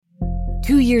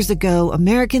2 years ago,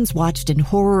 Americans watched in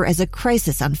horror as a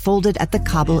crisis unfolded at the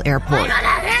Kabul airport.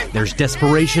 There's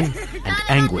desperation and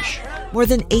anguish. More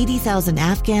than 80,000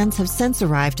 Afghans have since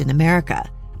arrived in America,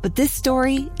 but this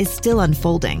story is still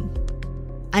unfolding.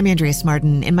 I'm Andrea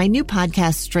Martin. In my new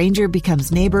podcast, Stranger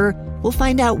Becomes Neighbor, we'll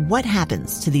find out what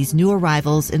happens to these new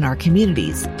arrivals in our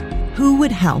communities. Who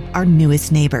would help our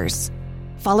newest neighbors?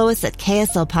 Follow us at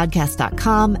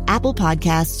kslpodcast.com, Apple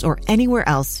Podcasts, or anywhere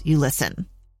else you listen.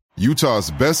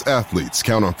 Utah's best athletes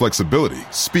count on flexibility,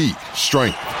 speed,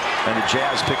 strength. And the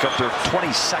Jazz pick up their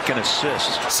 22nd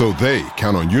assist. So they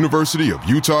count on University of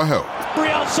Utah Health.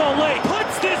 Real Salt Lake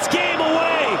puts this game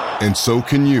away. And so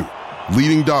can you.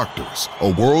 Leading doctors,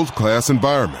 a world-class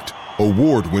environment,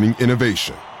 award-winning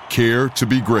innovation, care to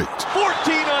be great.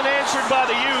 14 unanswered by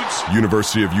the Utes.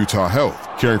 University of Utah Health,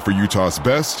 caring for Utah's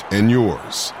best and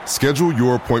yours. Schedule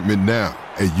your appointment now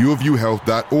at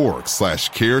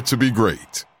uofuhealth.org/care to be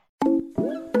great.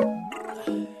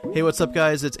 Hey, what's up,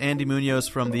 guys? It's Andy Munoz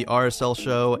from the RSL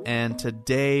Show, and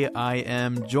today I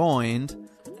am joined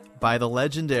by the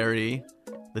legendary,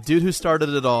 the dude who started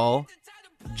it all,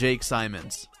 Jake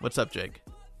Simons. What's up, Jake?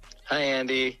 Hi,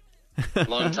 Andy.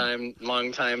 Long time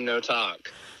no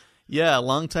talk. Yeah,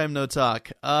 long time no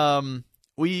talk.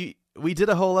 We did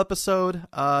a whole episode,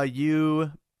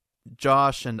 you,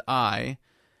 Josh, and I,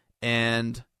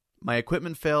 and my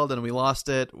equipment failed and we lost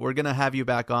it. We're gonna have you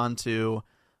back on to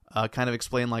kind of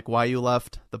explain like why you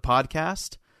left the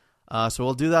podcast. So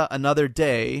we'll do that another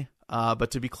day.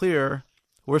 But to be clear,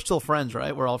 we're still friends,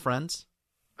 right? We're all friends?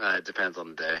 It depends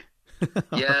on the day.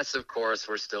 Yes, of course,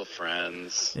 we're still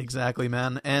friends. Exactly,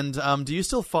 man. And do you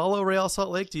still follow Real Salt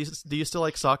Lake? Do you still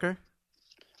like soccer?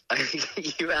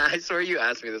 I swear you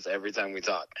ask me this every time we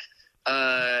talk.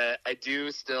 I do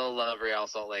still love Real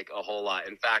Salt Lake a whole lot.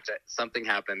 In fact, something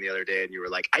happened the other day and you were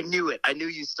like, I knew it. I knew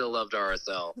you still loved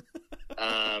RSL.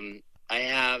 I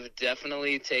have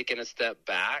definitely taken a step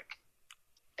back,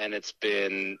 and it's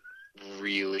been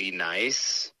really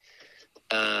nice.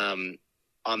 On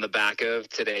the back of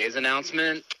today's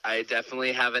announcement, I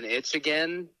definitely have an itch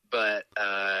again, but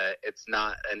it's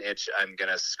not an itch I'm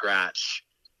going to scratch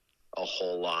a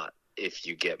whole lot, if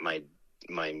you get my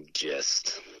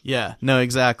gist. Yeah, no,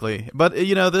 exactly. But,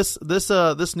 you know, this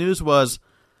news was,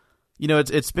 you know,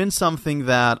 it's been something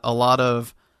that a lot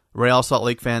of Real Salt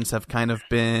Lake fans have kind of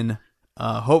been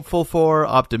hopeful for,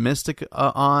 optimistic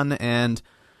on, and,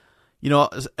 you know,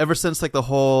 ever since like the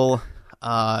whole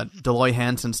Deloy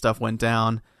Hansen stuff went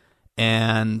down,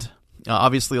 and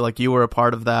obviously like you were a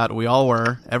part of that, we all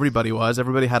were, everybody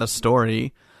had a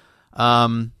story.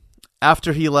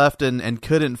 After he left and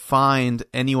couldn't find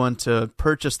anyone to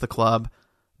purchase the club,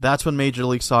 that's when Major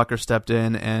League Soccer stepped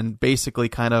in and basically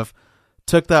kind of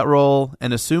took that role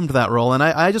and assumed that role. And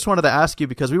I just wanted to ask you,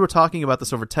 because we were talking about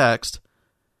this over text,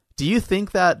 do you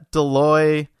think that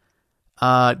Deloy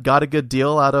got a good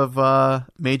deal out of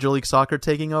Major League Soccer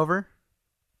taking over?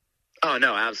 Oh,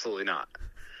 no, absolutely not.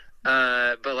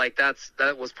 But like that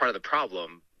was part of the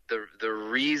problem. The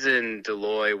reason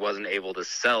Deloy wasn't able to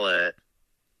sell it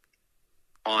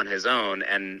on his own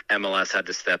and MLS had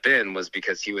to step in was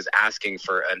because he was asking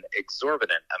for an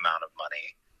exorbitant amount of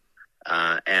money.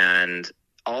 And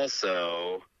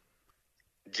also,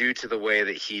 due to the way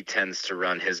that he tends to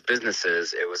run his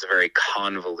businesses, it was a very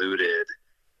convoluted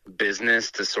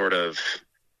business to sort of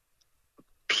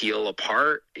peel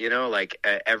apart, you know, like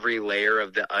every layer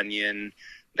of the onion,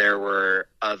 there were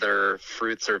other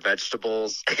fruits or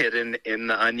vegetables hidden in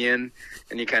the onion,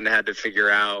 and you kind of had to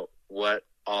figure out what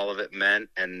all of it meant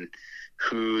and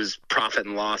whose profit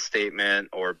and loss statement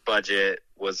or budget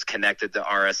was connected to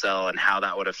RSL and how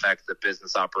that would affect the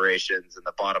business operations and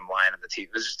the bottom line of the team.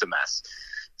 It was just a mess.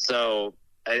 So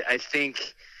I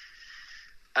think,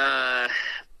 I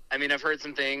mean, I've heard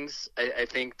some things. I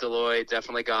think Deloy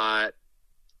definitely got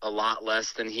a lot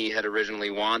less than he had originally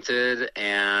wanted,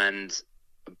 and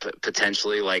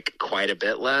potentially like quite a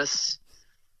bit less.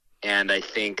 And I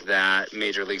think that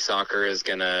Major League Soccer is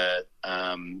going to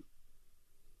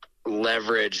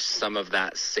leverage some of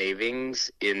that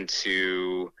savings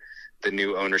into the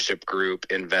new ownership group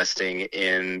investing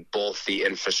in both the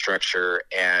infrastructure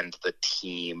and the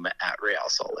team at Real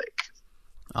Salt Lake.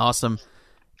 Awesome.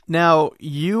 Now,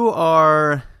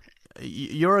 you're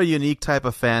a unique type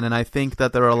of fan, and I think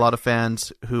that there are a lot of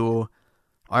fans who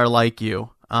are like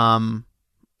you.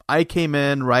 I came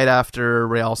in right after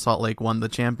Real Salt Lake won the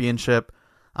championship.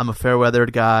 I'm a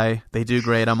fair-weathered guy. They do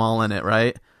great. I'm all in it,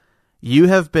 right? You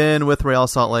have been with Real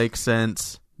Salt Lake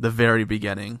since the very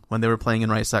beginning, when they were playing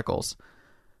in Rice Eccles.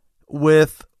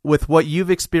 With what you've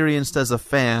experienced as a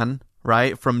fan,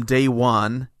 right, from day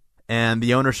one, and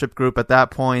the ownership group at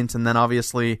that point, and then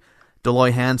obviously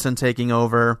Deloy Hansen taking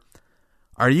over.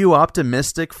 Are you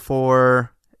optimistic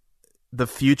for the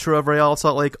future of Real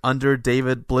Salt Lake under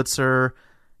David Blitzer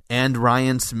and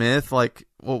Ryan Smith? Like,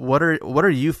 what are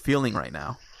you feeling right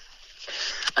now?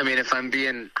 I mean, if I'm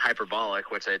being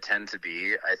hyperbolic, which I tend to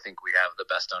be, I think we have the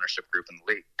best ownership group in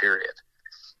the league, period.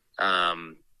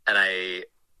 And I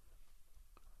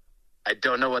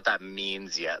don't know what that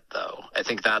means yet, though. I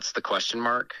think that's the question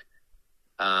mark.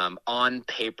 On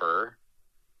paper,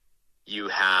 you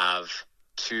have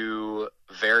two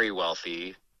very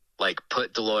wealthy, like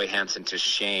put Deloy Hansen to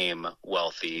shame,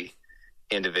 wealthy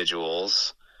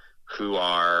individuals who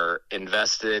are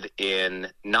invested in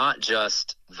not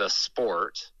just the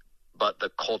sport, but the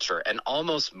culture, and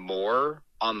almost more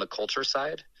on the culture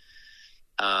side,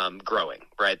 growing,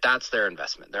 right? That's their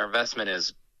investment. Their investment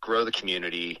is grow the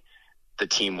community, the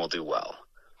team will do well.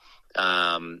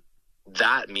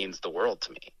 That means the world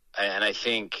to me. And I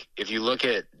think if you look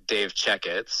at Dave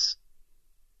Checketts,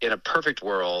 in a perfect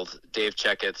world, Dave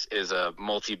Checketts is a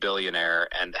multi-billionaire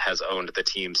and has owned the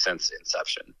team since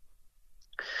inception.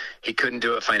 He couldn't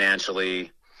do it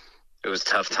financially. It was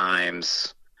tough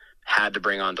times. Had to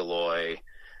bring on Deloy.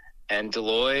 And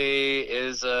Deloy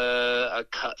is a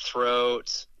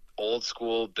cutthroat,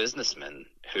 old-school businessman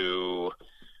who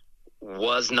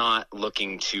was not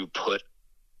looking to put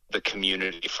the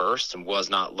community first and was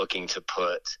not looking to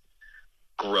put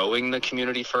growing the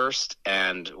community first,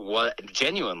 and what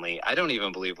genuinely I don't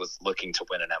even believe was looking to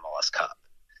win an MLS Cup.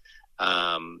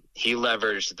 He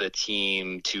leveraged the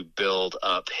team to build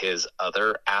up his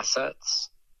other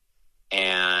assets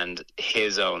and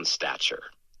his own stature,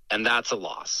 and that's a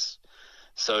loss.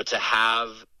 So to have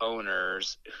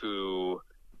owners who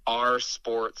are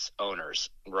sports owners,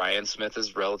 Ryan Smith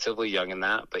is relatively young in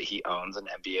that, but he owns an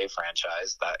NBA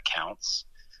franchise, that counts,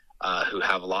 who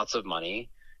have lots of money,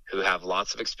 who have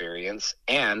lots of experience,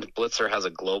 and Blitzer has a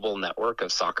global network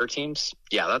of soccer teams.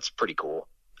 Yeah, that's pretty cool.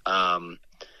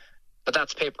 But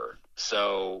that's paper.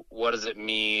 So what does it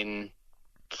mean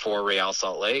for Real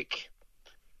Salt Lake?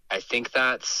 I think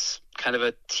that's kind of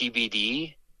a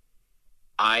TBD.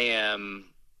 I am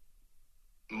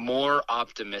more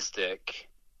optimistic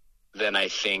than I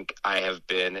think I have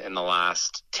been in the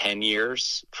last 10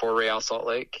 years for Real Salt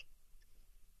Lake.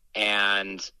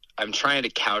 And I'm trying to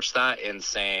couch that in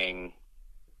saying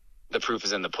the proof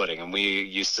is in the pudding. And we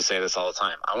used to say this all the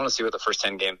time. I want to see what the first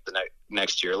 10 games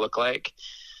next year look like,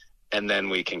 and then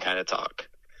we can kind of talk.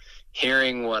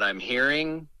 Hearing what I'm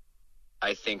hearing,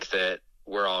 I think that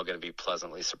we're all going to be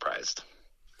pleasantly surprised.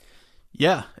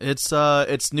 Yeah,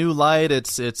 it's new light.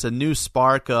 It's a new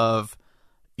spark of,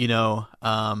 new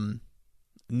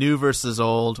versus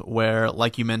old, where,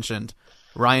 like you mentioned,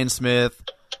 Ryan Smith,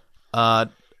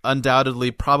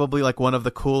 undoubtedly probably like one of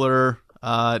the cooler,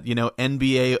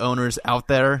 NBA owners out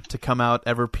there to come out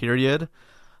ever, period.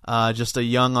 Just a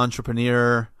young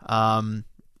entrepreneur,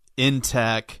 in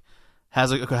tech,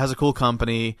 has a cool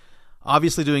company,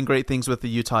 obviously doing great things with the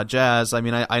Utah Jazz. I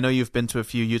mean, I know you've been to a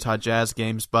few Utah Jazz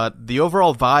games, but the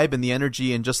overall vibe and the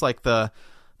energy and just like the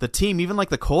team, even like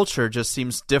the culture, just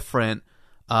seems different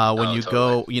when you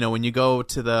totally go, when you go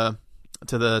to the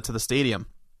stadium,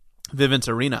 Vivint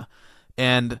Arena.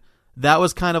 And that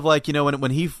was kind of like,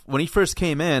 when he first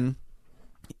came in,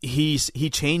 he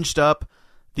changed up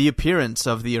the appearance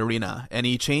of the arena, and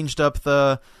he changed up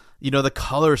the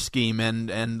color scheme and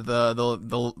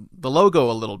the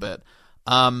logo a little bit.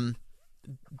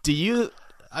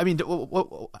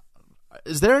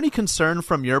 Is there any concern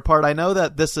from your part? I know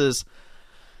that this is,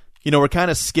 we're kind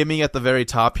of skimming at the very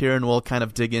top here, and we'll kind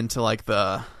of dig into like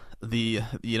the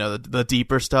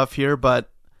deeper stuff here, but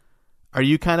are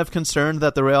you kind of concerned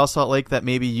that the Real Salt Lake that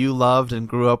maybe you loved and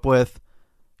grew up with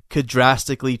could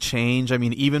drastically change? I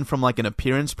mean, even from like an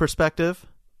appearance perspective?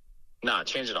 No,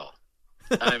 change it all.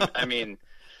 I mean,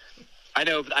 I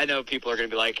know people are going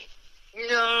to be like,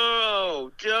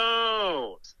 no,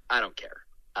 don't. I don't care.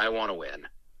 I want to win.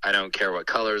 I don't care what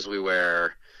colors we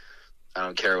wear. I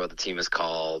don't care what the team is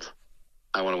called.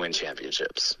 I want to win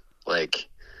championships. Like,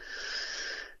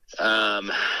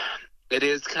 it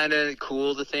is kind of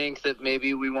cool to think that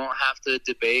maybe we won't have to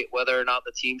debate whether or not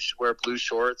the team should wear blue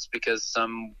shorts because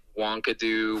some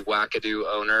wackadoo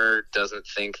owner doesn't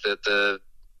think that the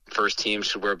first team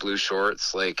should wear blue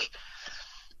shorts. Like,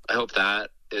 I hope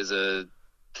that is a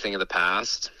thing of the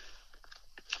past.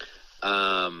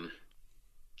 But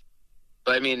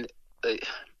I mean,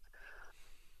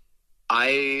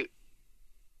 I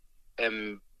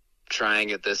am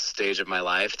trying at this stage of my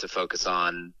life to focus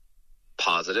on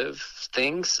positive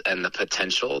things and the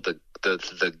potential, the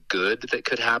good that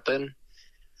could happen.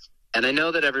 And I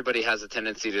know that everybody has a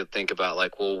tendency to think about,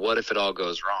 like, well, what if it all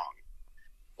goes wrong?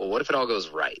 Well, what if it all goes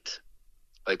right?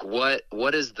 Like,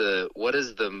 what is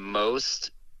the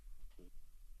most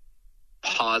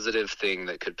positive thing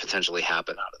that could potentially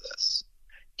happen out of this?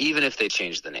 Even if they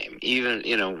change the name, even,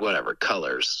 whatever,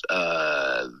 colors,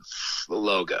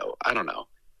 logo, I don't know.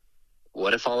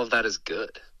 What if all of that is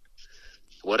good?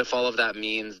 What if all of that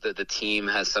means that the team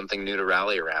has something new to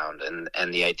rally around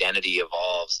and the identity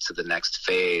evolves to the next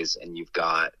phase, and you've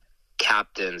got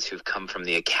captains who've come from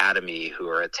the academy who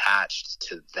are attached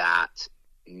to that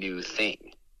new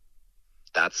thing?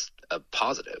 That's a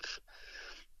positive.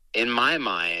 In my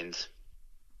mind,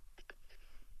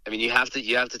 I mean, you have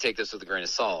to take this with a grain of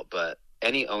salt, but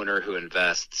any owner who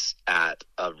invests at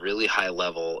a really high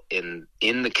level in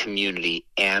the community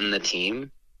and the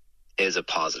team is a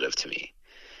positive to me.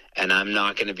 And I'm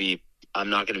not going to be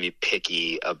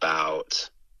picky about,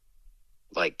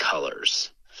 like,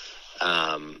 colors.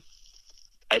 I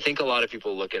think a lot of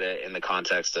people look at it in the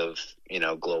context of,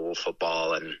 global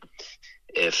football, and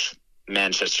if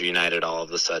Manchester United all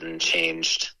of a sudden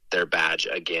changed their badge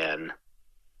again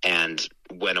and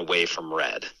went away from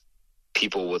red,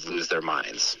 people would lose their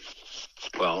minds.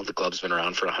 Well, the club's been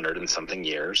around for 100 and something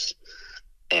years,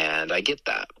 and I get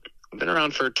that. I've been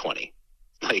around for 20.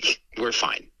 Like, we're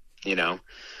fine, I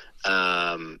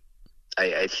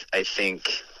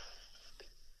think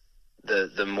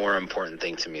the more important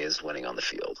thing to me is winning on the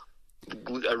field.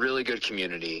 A really good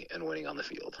community and winning on the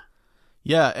field.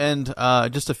 Yeah, and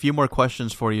just a few more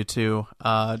questions for you too.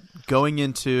 Going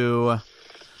into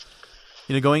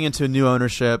new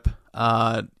ownership,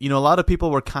 a lot of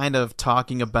people were kind of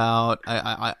talking about.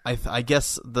 I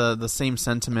guess the same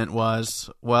sentiment was,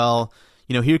 well,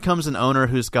 here comes an owner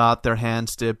who's got their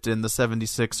hands dipped in the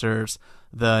 76ers,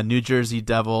 the New Jersey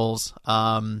Devils,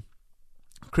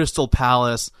 Crystal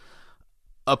Palace,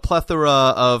 a plethora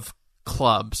of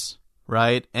clubs,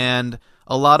 right? And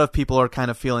a lot of people are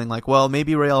kind of feeling like, well,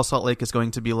 maybe Real Salt Lake is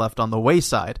going to be left on the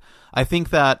wayside. I think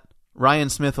that Ryan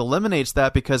Smith eliminates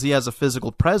that because he has a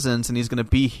physical presence and he's going to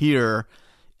be here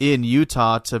in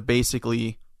Utah to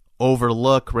basically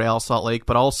overlook Real Salt Lake,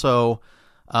 but also,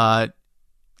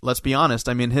 let's be honest.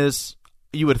 I mean,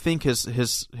 you would think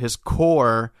his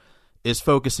core is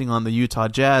focusing on the Utah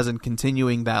Jazz and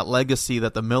continuing that legacy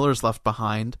that the Millers left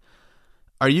behind.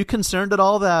 Are you concerned at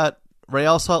all that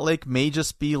Real Salt Lake may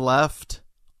just be left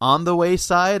on the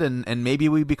wayside and maybe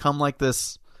we become like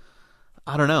this?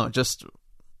 I don't know. Just,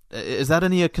 is that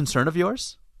any concern of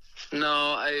yours? No,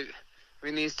 I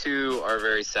mean, these two are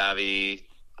very savvy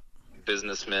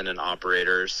businessmen and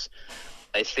operators.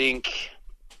 I think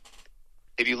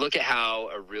if you look at how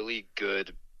a really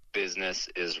good business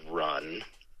is run,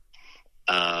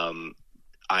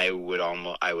 I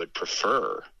would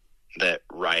prefer that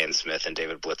Ryan Smith and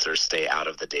David Blitzer stay out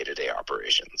of the day-to-day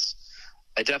operations.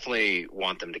 I definitely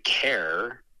want them to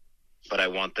care, but I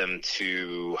want them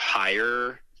to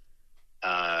hire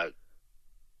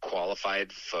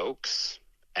qualified folks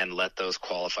and let those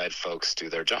qualified folks do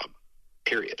their job,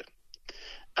 period.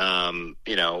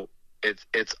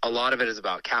 It's a lot of it is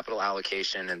about capital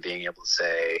allocation and being able to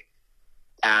say,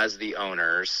 as the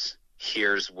owners,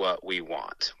 here's what we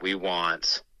want. We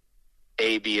want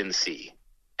A, B, and C.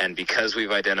 And because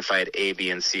we've identified A, B,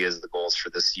 and C as the goals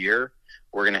for this year,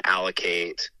 we're going to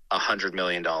allocate $100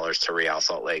 million to Real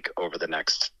Salt Lake over the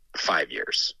next 5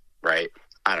 years, right?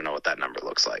 I don't know what that number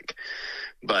looks like.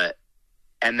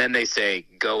 And then they say,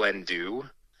 go and do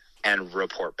and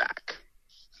report back.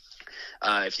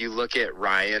 If you look at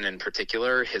Ryan in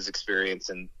particular, his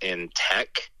experience in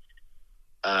tech,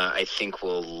 I think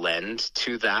will lend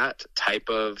to that type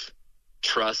of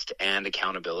trust and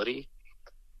accountability.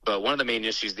 But one of the main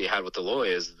issues that he had with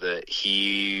Deloy is that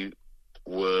he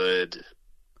would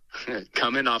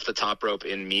come in off the top rope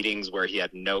in meetings where he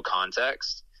had no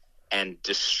context and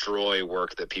destroy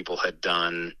work that people had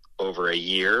done over a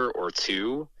year or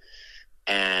two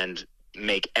and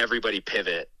make everybody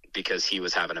pivot because he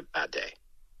was having a bad day.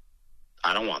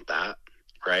 I don't want that,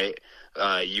 right?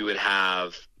 You would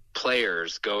have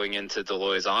players going into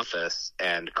Deloy's office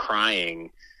and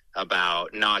crying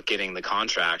about not getting the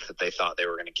contract that they thought they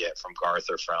were going to get from Garth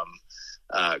or from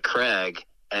Craig,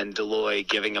 and Deloy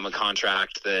giving them a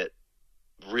contract that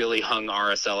really hung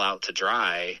RSL out to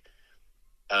dry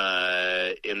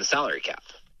in the salary cap.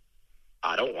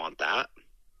 I don't want that.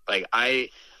 Like, I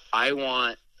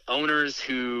want owners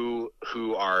who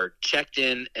are checked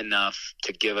in enough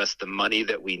to give us the money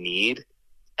that we need,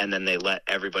 and then they let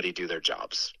everybody do their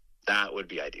jobs. That would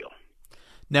be ideal.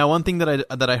 Now, one thing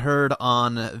that I heard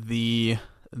on the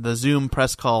Zoom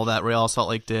press call that Real Salt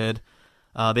Lake did,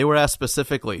 they were asked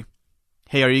specifically,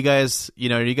 hey, are you guys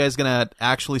going to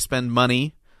actually spend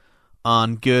money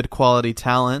on good quality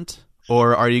talent,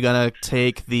 or are you going to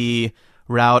take the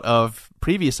route of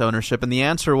previous ownership? And the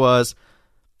answer was,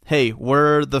 hey,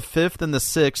 we're the 5th and the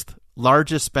 6th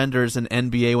largest spenders in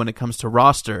NBA when it comes to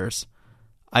rosters.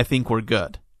 I think we're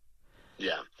good.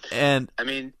 Yeah. And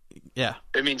yeah.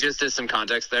 I mean, just as some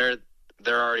context there,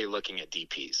 they're already looking at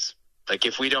DPs. Like,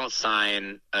 if we don't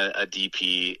sign a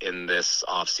DP in this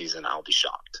offseason, I'll be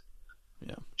shocked.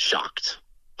 Yeah. Shocked.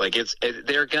 Like,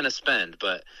 they're going to spend,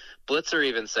 but Blitzer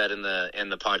even said in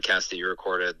the podcast that you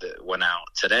recorded that went out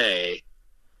today,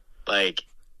 like,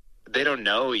 they don't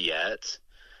know yet,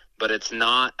 but it's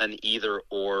not an either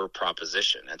or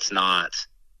proposition. It's not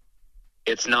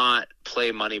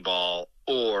play Moneyball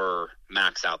or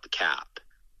max out the cap.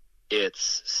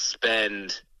 It's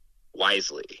spend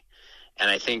wisely. And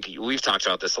I think we've talked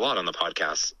about this a lot on the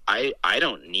podcast. I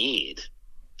don't need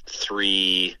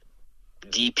 3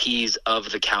 DPs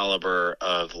of the caliber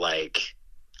of, like,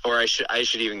 or I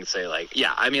should even say, like,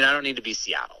 yeah, I mean, I don't need to be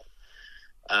Seattle.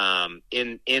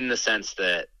 In the sense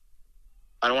that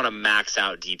I don't want to max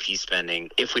out DP spending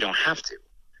if we don't have to.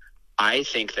 I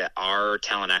think that our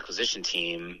talent acquisition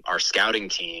team, our scouting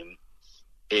team,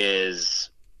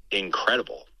 is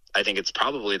incredible. I think it's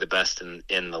probably the best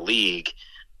in the league,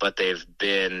 but they've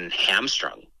been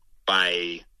hamstrung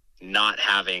by not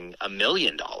having $1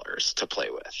 million to play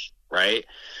with, right?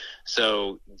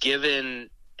 So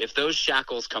if those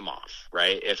shackles come off,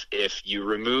 right, if you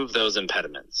remove those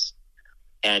impediments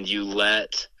and you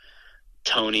let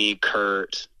Tony,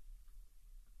 Kurt,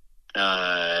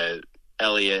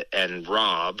 Elliot, and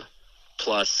Rob,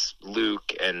 plus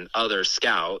Luke and other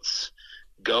scouts,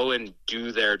 go and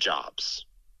do their jobs,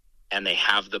 and they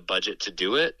have the budget to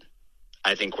do it,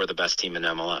 I think we're the best team in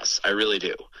MLS. I really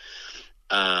do.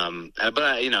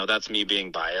 But that's me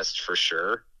being biased for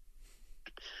sure.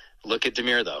 Look at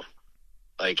Demir, though.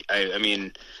 Like,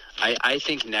 I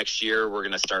think next year we're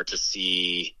going to start to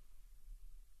see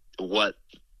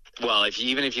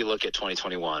if you look at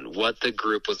 2021, what the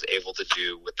group was able to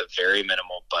do with the very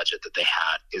minimal budget that they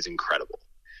had is incredible.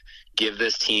 Give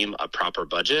this team a proper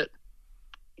budget,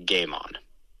 game on.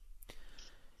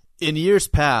 In years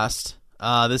past,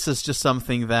 this is just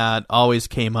something that always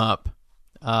came up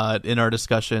in our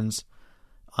discussions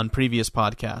on previous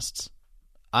podcasts.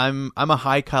 I'm a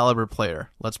high caliber player,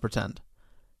 let's pretend.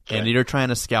 Okay. And you're trying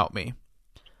to scout me.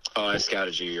 Oh, I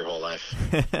scouted you your whole life.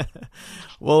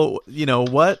 Well,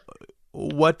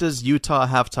 what does Utah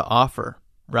have to offer,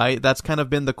 right? That's kind of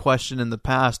been the question in the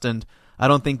past, and I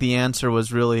don't think the answer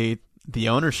was really the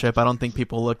ownership. I don't think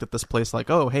people looked at this place like,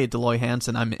 oh, hey, Deloy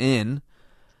Hansen, I'm in.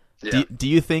 Yeah. Do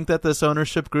you think that this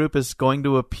ownership group is going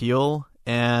to appeal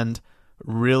and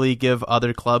really give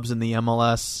other clubs in the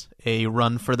MLS a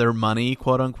run for their money,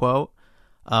 quote unquote,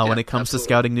 when it comes to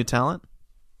scouting new talent?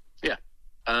 Yeah.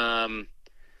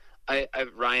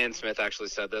 Ryan Smith actually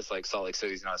said this, like, Salt Lake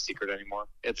City's not a secret anymore.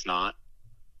 It's not.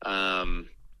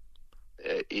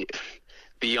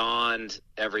 Beyond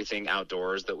everything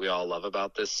outdoors that we all love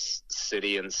about this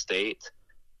city and state,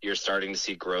 you're starting to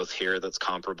see growth here that's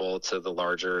comparable to the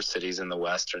larger cities in the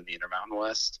West or in the Intermountain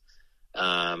West.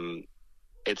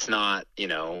 It's not,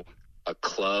 a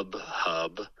club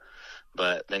hub,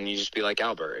 but then you just be like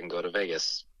Albert and go to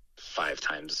Vegas 5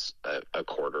 times a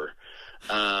quarter.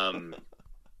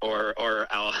 Or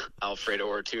Alfredo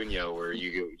Ortuño, where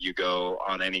you go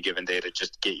on any given day to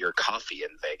just get your coffee in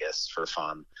Vegas for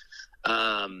fun.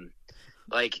 I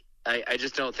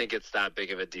just don't think it's that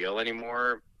big of a deal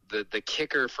anymore. The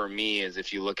kicker for me is,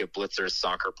 if you look at Blitzer's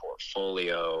soccer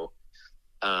portfolio,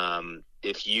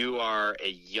 if you are a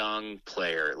young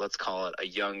player, let's call it a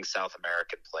young South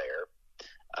American player,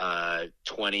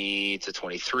 20 to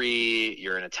 23,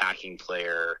 you're an attacking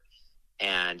player,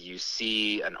 and you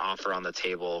see an offer on the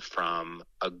table from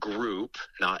a group,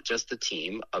 not just a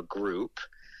team, a group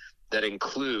that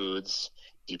includes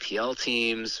EPL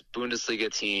teams,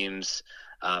 Bundesliga teams,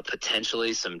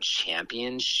 potentially some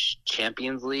Champions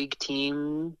League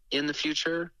team in the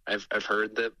future. I've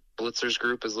heard that Blitzer's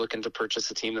group is looking to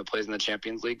purchase a team that plays in the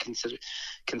Champions League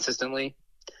consistently.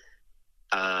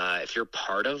 If you're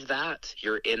part of that,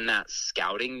 you're in that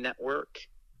scouting network,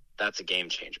 that's a game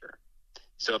changer.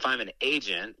 So if I'm an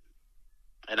agent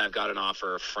and I've got an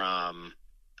offer from,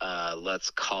 let's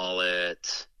call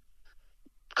it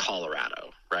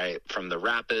Colorado, right? From the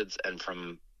Rapids and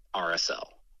from RSL.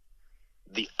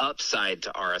 The upside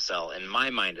to RSL, in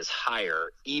my mind, is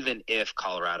higher, even if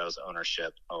Colorado's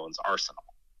ownership owns Arsenal,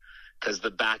 because the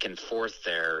back and forth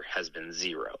there has been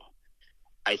zero.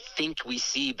 I think we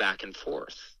see back and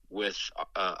forth with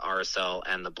RSL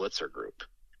and the Blitzer group.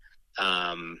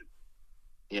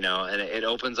 and it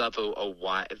opens up a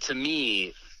wide. To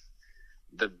me,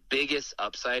 the biggest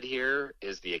upside here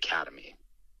is the academy.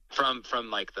 From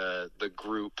like the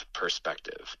group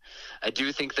perspective, I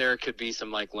do think there could be some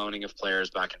like loaning of players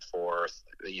back and forth.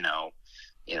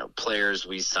 Players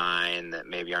we sign that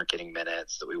maybe aren't getting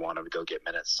minutes that we want them to go get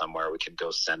minutes somewhere. We could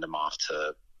go send them off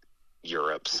to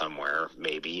Europe somewhere,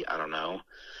 maybe, I don't know.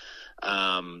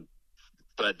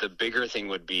 But the bigger thing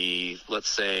would be, let's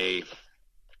say,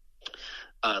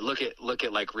 look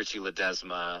at like Richie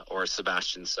Ledesma or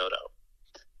Sebastian Soto.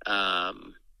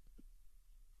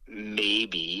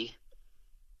 Maybe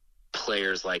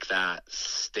players like that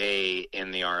stay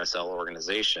in the RSL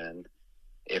organization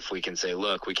if we can say,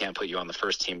 look, we can't put you on the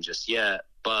first team just yet,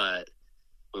 but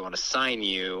we want to sign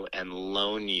you and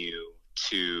loan you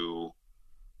to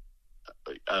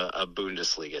a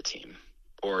Bundesliga team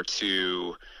or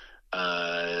to,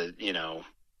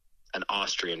 an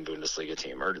Austrian Bundesliga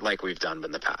team, or like we've done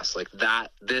in the past. Like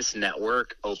that, this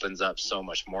network opens up so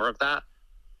much more of that.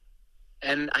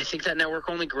 And I think that network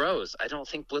only grows. I don't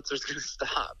think Blitzer's going to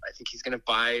stop. I think he's going to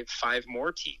buy 5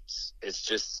 more teams. It's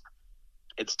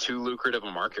too lucrative a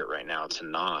market right now to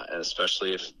not, and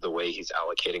especially if the way he's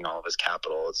allocating all of his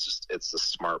capital, it's a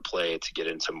smart play to get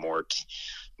into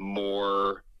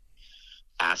more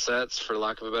assets, for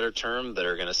lack of a better term, that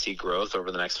are going to see growth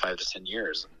over the next 5 to 10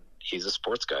 years. He's a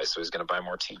sports guy, so he's going to buy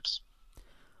more teams.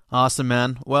 Awesome,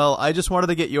 man. Well, I just wanted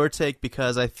to get your take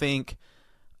because I think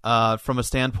from a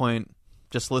standpoint,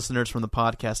 just listeners from the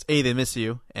podcast, A, they miss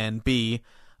you, and B,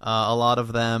 a lot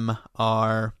of them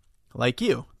are like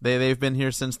you. They've been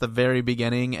here since the very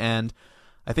beginning, and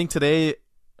I think today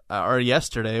or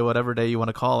yesterday, whatever day you want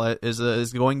to call it,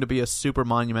 is going to be a super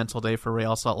monumental day for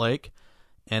Real Salt Lake,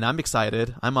 and I'm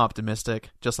excited. I'm optimistic,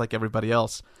 just like everybody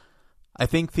else. I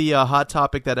think the hot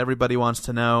topic that everybody wants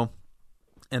to know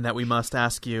and that we must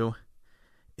ask you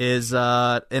is, and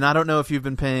I don't know if you've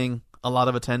been paying a lot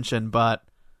of attention, but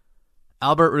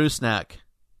Albert Rusnak,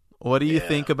 what do you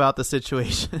think about the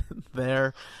situation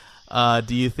there?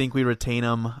 Do you think we retain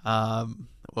him?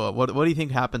 What do you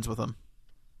think happens with him?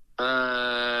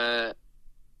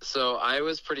 So I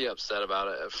was pretty upset about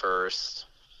it at first.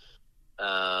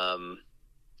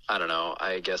 I don't know.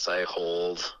 I guess I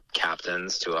hold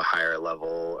captains to a higher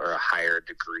level or a higher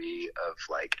degree of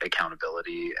like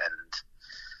accountability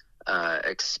and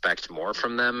expect more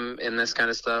from them in this kind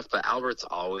of stuff. But Albert's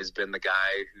always been the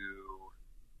guy who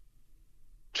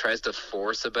tries to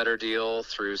force a better deal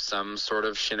through some sort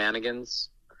of shenanigans.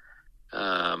 If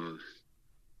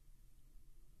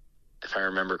I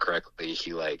remember correctly,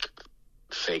 he like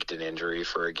faked an injury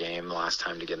for a game the last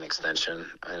time to get an extension.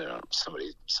 I don't know.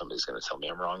 Somebody's going to tell me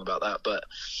I'm wrong about that, but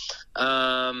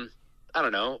I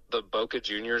don't know. The Boca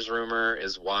Juniors rumor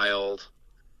is wild.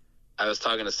 I was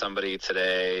talking to somebody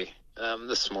today,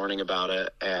 this morning about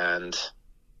it, and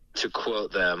to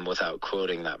quote them without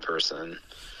quoting that person,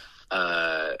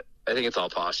 I think it's all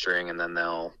posturing, and then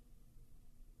they'll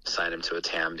sign him to a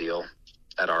TAM deal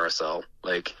at RSL.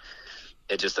 Like,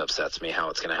 it just upsets me how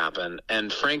it's going to happen.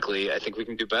 And frankly, I think we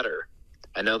can do better.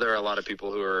 I know there are a lot of people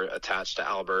who are attached to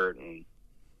Albert, and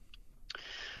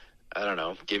I don't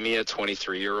know, give me a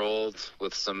 23-year-old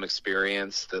with some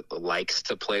experience that likes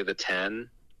to play the 10,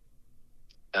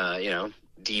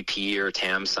 DP or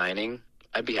TAM signing.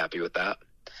 I'd be happy with that.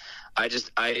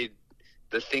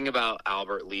 The thing about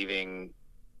Albert leaving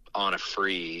on a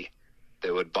free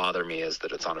that would bother me is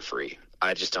that it's on a free.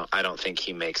 I don't think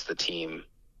he makes the team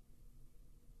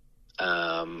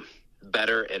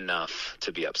better enough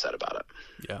to be upset about it.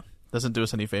 Yeah. Doesn't do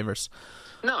us any favors.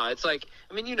 No, it's like,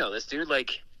 I mean, you know this, dude.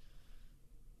 Like,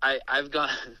 I've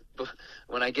got,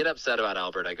 when I get upset about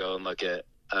Albert, I go and look at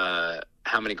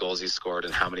how many goals he scored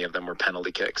and how many of them were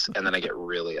penalty kicks, and then I get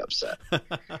really upset.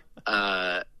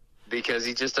 Because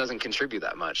he just doesn't contribute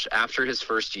that much. After his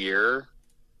first year,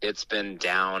 it's been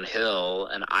downhill,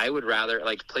 and I would rather,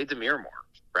 like, play Demir more,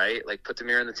 right? Like, put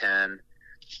Demir in the 10,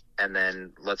 and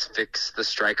then let's fix the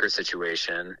striker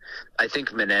situation. I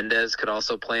think Menendez could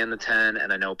also play in the 10,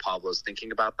 and I know Pablo's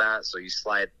thinking about that, so you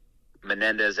slide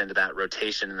Menendez into that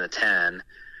rotation in the 10,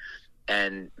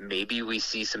 and maybe we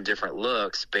see some different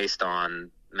looks based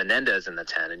on Menendez in the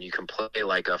 10, and you can play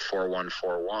like a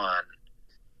 4-1-4-1,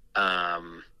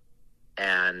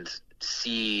 and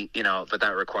see, but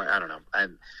that requires, I don't know.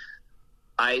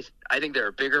 I think there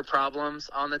are bigger problems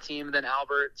on the team than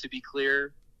Albert, to be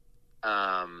clear.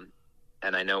 And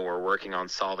I know we're working on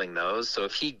solving those. So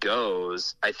if he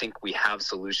goes, I think we have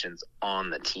solutions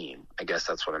on the team. I guess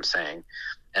that's what I'm saying.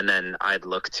 And then I'd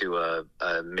look to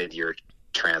a mid-year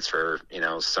transfer,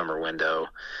 summer window,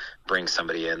 bring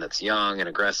somebody in that's young and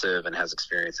aggressive and has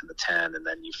experience in the 10, and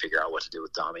then you figure out what to do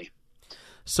with Dami.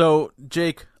 So,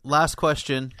 Jake, last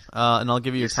question, and I'll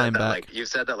give you your time back. You've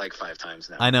said that like 5 times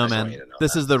now. I know, man.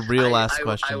 This is the real last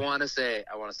question. I want to say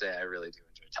I really do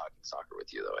enjoy talking soccer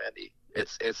with you, though, Andy.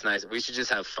 It's nice. We should just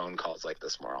have phone calls like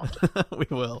this more often.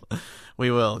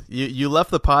 We will. You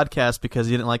left the podcast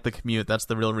because you didn't like the commute. That's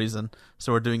the real reason.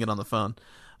 So we're doing it on the phone.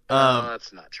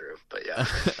 That's not true, but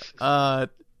yeah.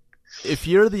 If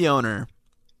you're the owner,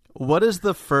 what is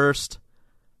the first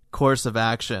course of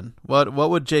action? What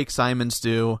would Jake Simons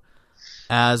do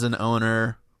as an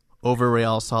owner over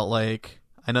Real Salt Lake?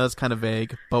 I know it's kind of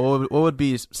vague, but what would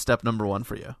be step number 1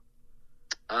 for you?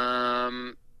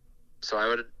 So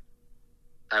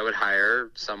I would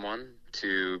hire someone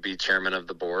to be chairman of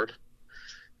the board,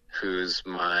 who's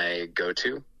my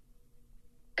go-to,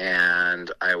 and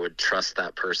I would trust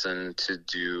that person to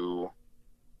do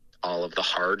all of the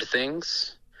hard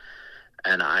things,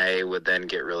 and I would then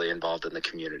get really involved in the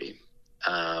community.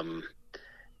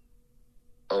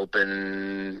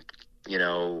 Open,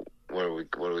 what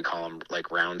do we call them? Like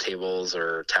roundtables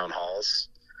or town halls,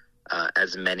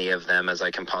 as many of them as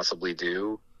I can possibly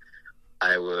do.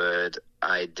 I would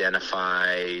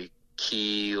identify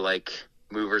key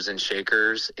movers and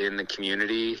shakers in the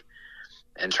community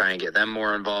and try and get them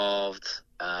more involved.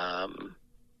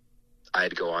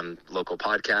 I'd go on local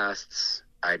podcasts.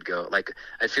 I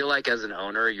feel like as an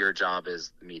owner, your job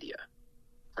is media,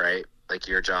 right? Like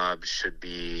your job should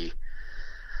be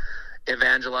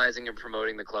evangelizing and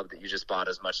promoting the club that you just bought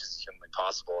as much as humanly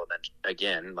possible. And then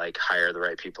again, hire the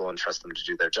right people and trust them to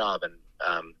do their job. And,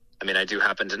 I do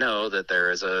happen to know that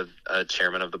there is a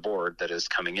chairman of the board that is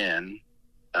coming in,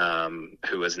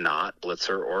 who is not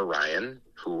Blitzer or Ryan,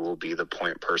 who will be the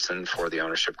point person for the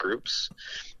ownership groups.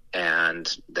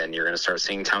 And then you're going to start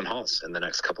seeing town halls in the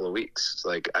next couple of weeks.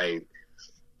 I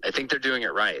think they're doing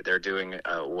it right. They're doing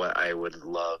what I would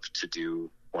love to do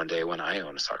one day when I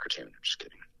own a soccer team. I'm just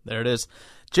kidding. There it is.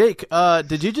 Jake,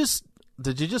 did you just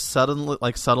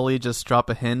subtly just drop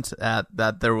a hint at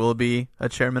that there will be a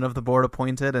chairman of the board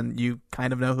appointed, and you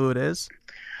kind of know who it is?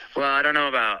 Well, I don't know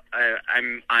about.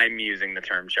 I'm using the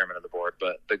term chairman of the board,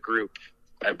 but the group,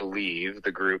 I believe,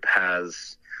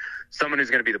 has someone who's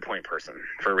going to be the point person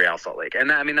for Real Salt Lake, and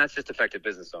that's just effective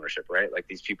business ownership, right?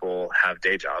 These people have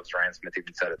day jobs. Ryan Smith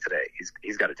even said it today.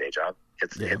 He's got a day job.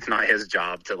 It's not his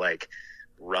job to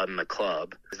run the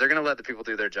club. They're going to let the people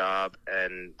do their job,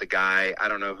 and the guy, I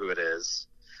don't know who it is.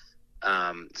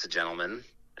 It's a gentleman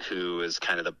who is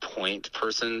kind of the point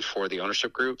person for the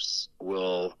ownership groups,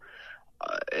 will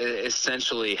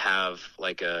essentially have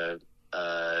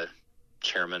a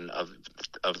chairman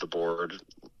of the board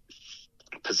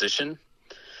position,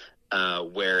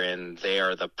 wherein they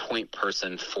are the point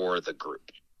person for the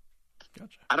group.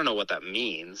 Gotcha. I don't know what that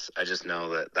means. I just know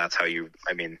that that's how you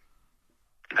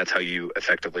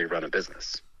effectively run a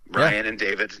business. Yeah. Ryan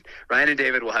and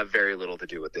David will have very little to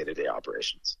do with day-to-day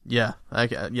operations. Yeah,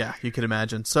 you can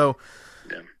imagine. So,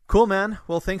 yeah. Cool, man.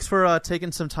 Well, thanks for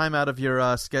taking some time out of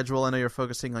your schedule. I know you're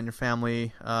focusing on your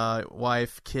family,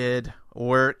 wife, kid,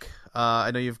 work.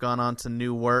 I know you've gone on to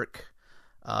new work,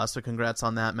 so congrats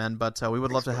on that, man. But we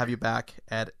would love to have you back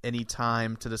at any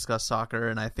time to discuss soccer,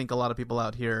 and I think a lot of people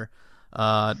out here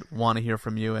want to hear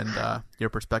from you and your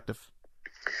perspective.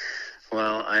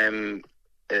 Well,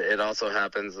 it also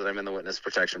happens that I'm in the witness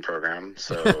protection program,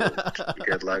 so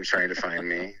good luck trying to find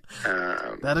me.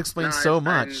 That explains so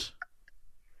much.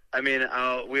 I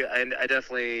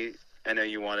know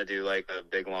you want to do a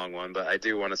big long one, but I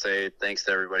do want to say thanks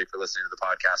to everybody for listening to the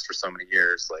podcast for so many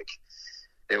years.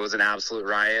 It was an absolute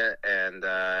riot, and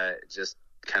it just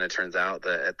kind of turns out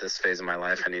that at this phase of my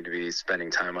life, I need to be spending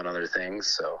time on other things.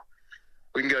 So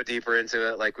we can go deeper into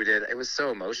it like we did. It was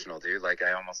so emotional, dude.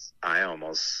 I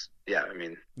almost. Yeah,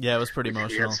 it was pretty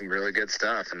emotional. You had some really good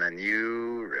stuff, and then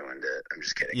you ruined it. I'm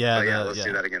just kidding. Let's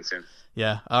do that again soon.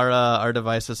 Yeah, our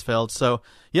devices failed. So,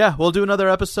 yeah, we'll do another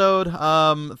episode.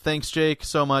 Thanks, Jake,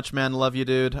 so much, man. Love you,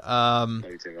 dude. Love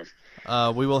you too,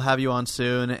 man. We will have you on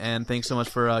soon, and thanks so much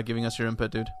for giving us your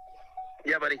input, dude.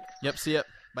 Yeah, buddy. Yep, see ya.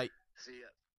 Bye. See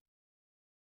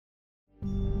ya.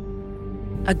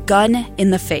 A gun in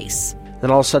the face.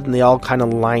 Then all of a sudden, they all kind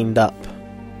of lined up.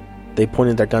 They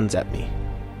pointed their guns at me.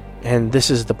 And this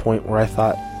is the point where I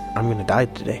thought, I'm going to die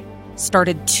today.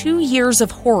 Started 2 years of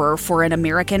horror for an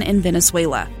American in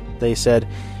Venezuela. They said,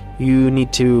 you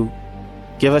need to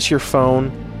give us your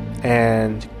phone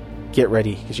and get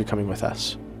ready because you're coming with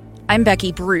us. I'm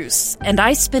Becky Bruce, and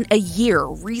I spent a year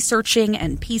researching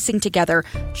and piecing together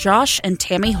Josh and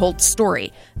Tammy Holt's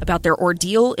story about their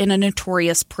ordeal in a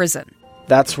notorious prison.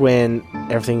 That's when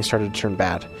everything started to turn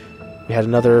bad. We had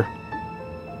another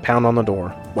Pound on the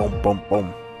door. Boom, boom,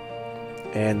 boom.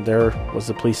 And there was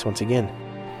the police once again.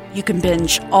 You can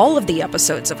binge all of the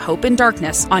episodes of Hope in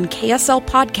Darkness on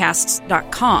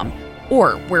KSLPodcasts.com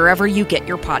or wherever you get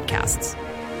your podcasts.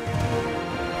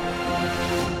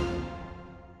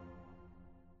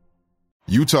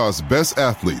 Utah's best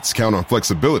athletes count on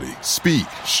flexibility, speed,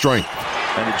 strength.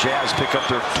 And the Jazz pick up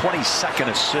their 22nd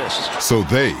assist. So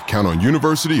they count on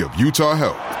University of Utah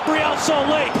Health. Real Salt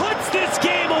Lake puts this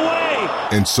game away.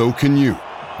 And so can you.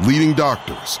 Leading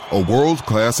doctors, a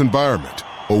world-class environment,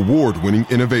 award-winning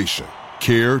innovation,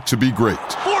 care to be great.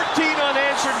 14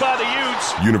 unanswered by the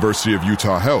Utes. University of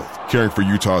Utah Health, caring for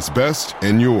Utah's best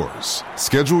and yours.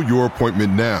 Schedule your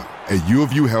appointment now at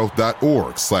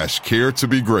uofuhealth.org/care to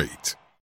be great.